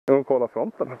Jag kollar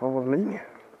fronten, vad var det linje?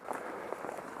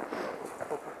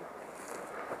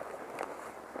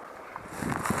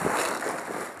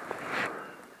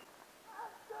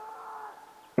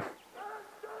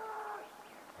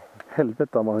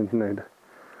 Helvete, man är inte nöjd.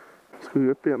 Ska vi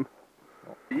upp igen?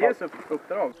 Det ges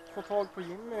uppdrag. Få tag på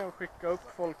Jimmy och skicka upp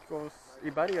folk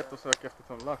i berget och söka efter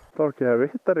tunnlar. Darki här, vi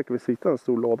hittar rekvisitan, en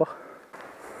stor låda.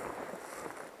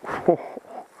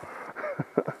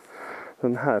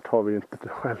 Den här tar vi inte till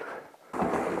själv.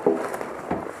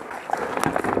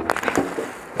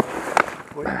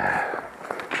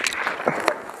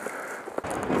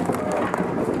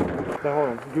 Där har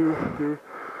de. Gud.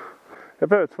 Jag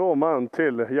behöver 2 man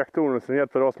till jakttornet som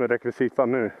hjälper oss med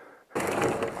rekvisitan nu.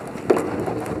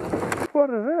 Var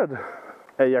är rädd?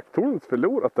 Är jakttornet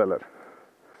förlorat eller?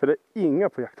 För det är inga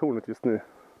på jakttornet just nu.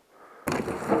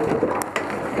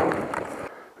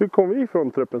 Hur kom vi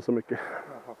ifrån truppen så mycket?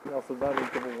 Alltså där är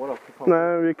inte vårat.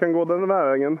 Nej, vi kan gå den där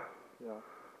vägen. Ja.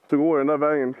 Så går den där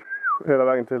vägen hela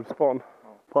vägen till span.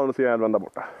 På andra sidan älven där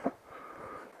borta.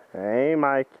 Hej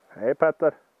Mike. Hej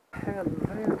Petter.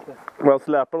 Helvete. Jag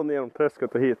släpade dem genom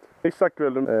träsket och hit. Vi stack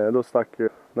väl, då stack vi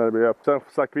när det blev upp. Sen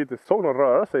stack vi till, såg de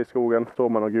röra sig i skogen.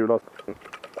 Såg man och gula.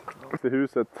 Till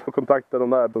huset och kontaktade de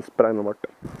där och sprängde dem bort.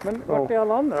 Men vart är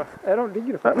alla andra?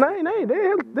 Ligger det? Nej,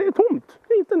 det är tomt.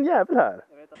 Det är inte en jävel här.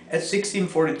 At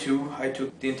 16:42, I took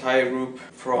the entire group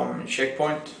from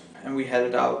checkpoint and we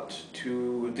headed out to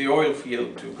the oil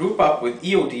field to group up with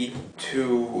EOD to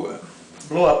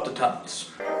blow up the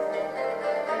tunnels.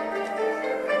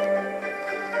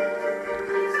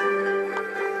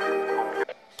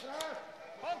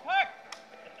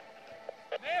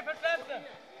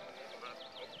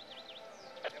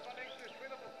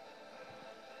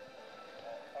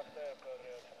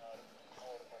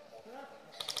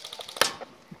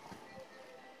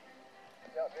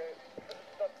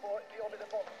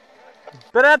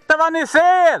 Berätta vad ni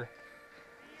ser!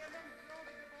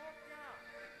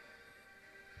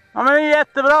 Ja men det är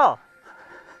jättebra!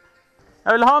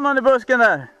 Jag vill ha någon i busken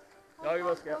där. Jag är i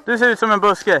busken. Du ser ut som en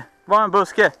buske. Var en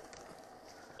buske.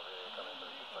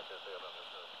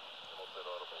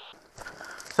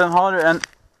 Sen har du en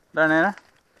där nere.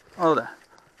 Och där.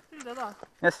 Det där.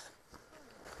 Yes.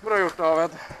 Bra gjort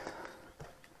David.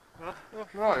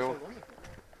 Bra gjort.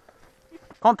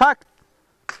 Kontakt!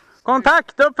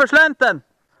 Kontakt upp för slänten!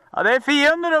 Ja, det är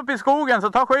fiender uppe i skogen,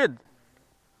 så ta skydd!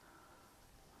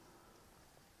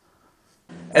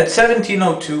 At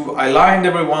 17:02, I lined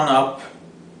everyone up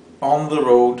on the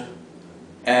road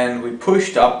and we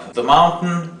pushed up the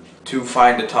mountain to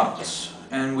find the tunnels.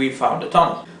 And we found the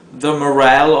tunnel. The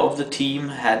morale of the team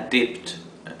had dipped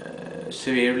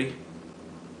severely.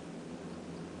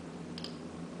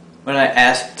 When I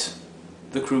asked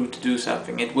the crew to do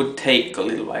something, it would take a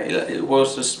little while. It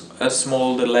was a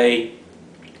small delay.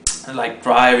 Like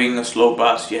driving a slow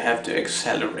bus, you have to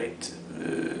accelerate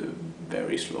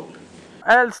very slowly.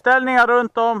 Eldställningar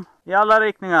runt om i alla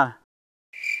riktningar.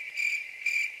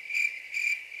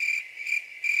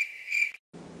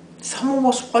 Someone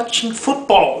was watching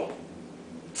football.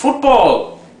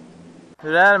 Football!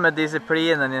 Hur är det med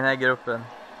disciplinen i den här gruppen?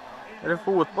 Är det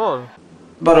fotboll?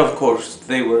 But of course,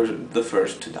 they were the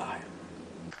first to die.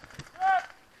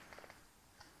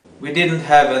 We didn't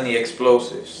have any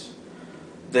explosives.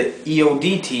 The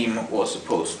EOD team was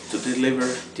supposed to deliver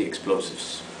the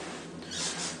explosives.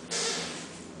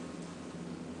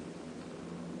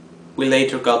 We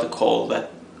later got a call that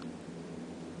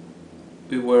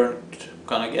we weren't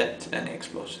gonna get any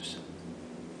explosives.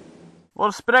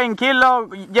 Vår sprängkille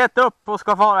har gett upp och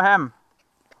ska fara hem.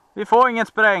 Vi får ingen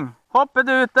spräng. Hoppet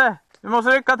ute. Vi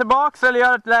måste rycka tillbaka eller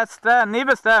göra ett lätt stand. Ni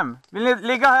bestäm. Vill ni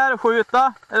ligga här och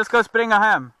skjuta eller ska vi springa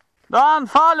hem? Då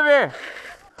anfaller vi!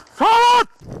 Framåt!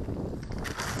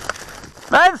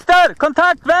 Vänster!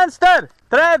 Kontakt vänster!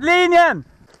 Trädlinjen!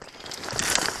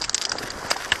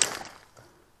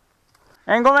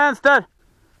 En gång vänster!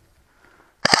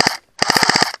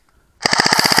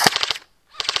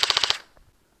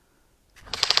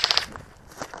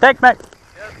 Täck mig!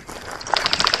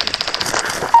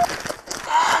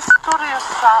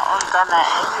 Historiassa on tänä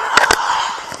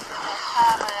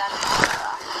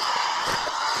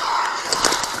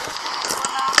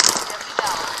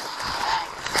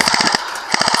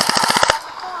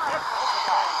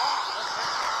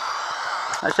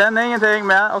Jag känner ingenting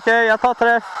men okej, jag tar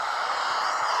träff.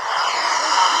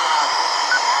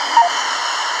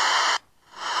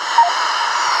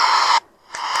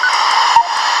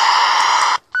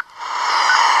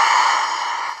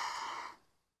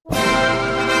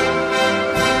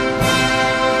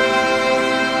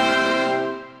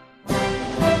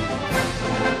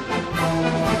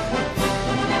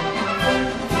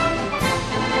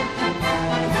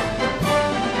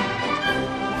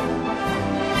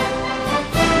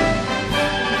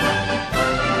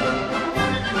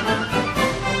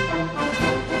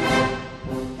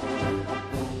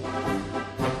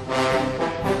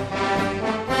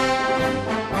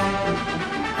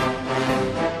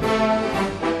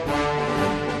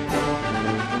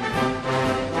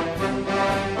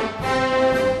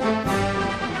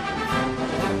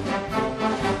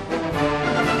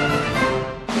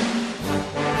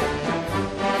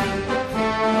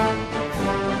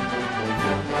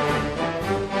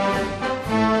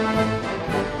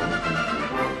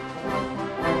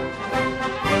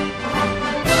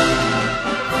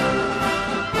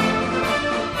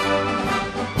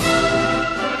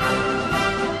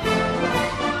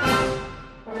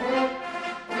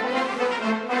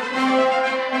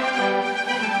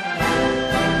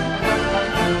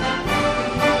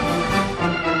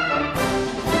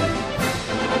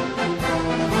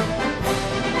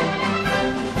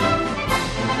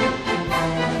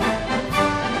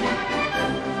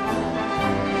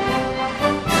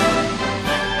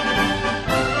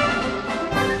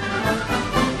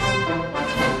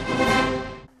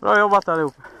 Bra jobbat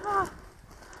allihop.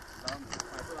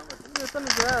 Sluta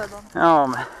lite där då. Ja,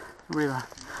 men det blir bra.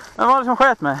 Men vad var det som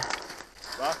sköt mig?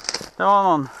 Va? Det var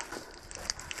någon.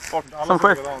 Alla som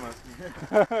sköt.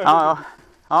 Ja.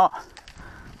 Ja.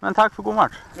 Men tack för god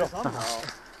match. Ja.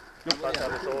 Jo, tack,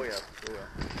 det såg jag.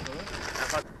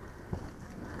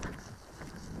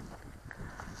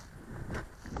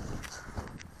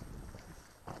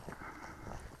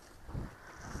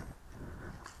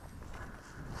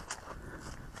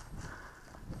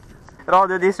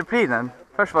 Radiodisciplinen.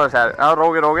 Först var det så här, ja,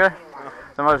 Roger.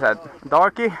 Sen var det så här,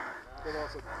 Darki.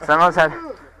 Sen var det så här,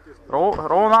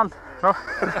 Ronald. Jag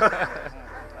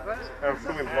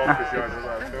förstod inte vad du gör det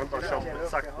där. Jag inte ha kört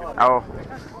exakt. Ja,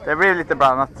 det blir lite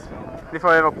blandat. Vi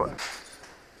får öva på det.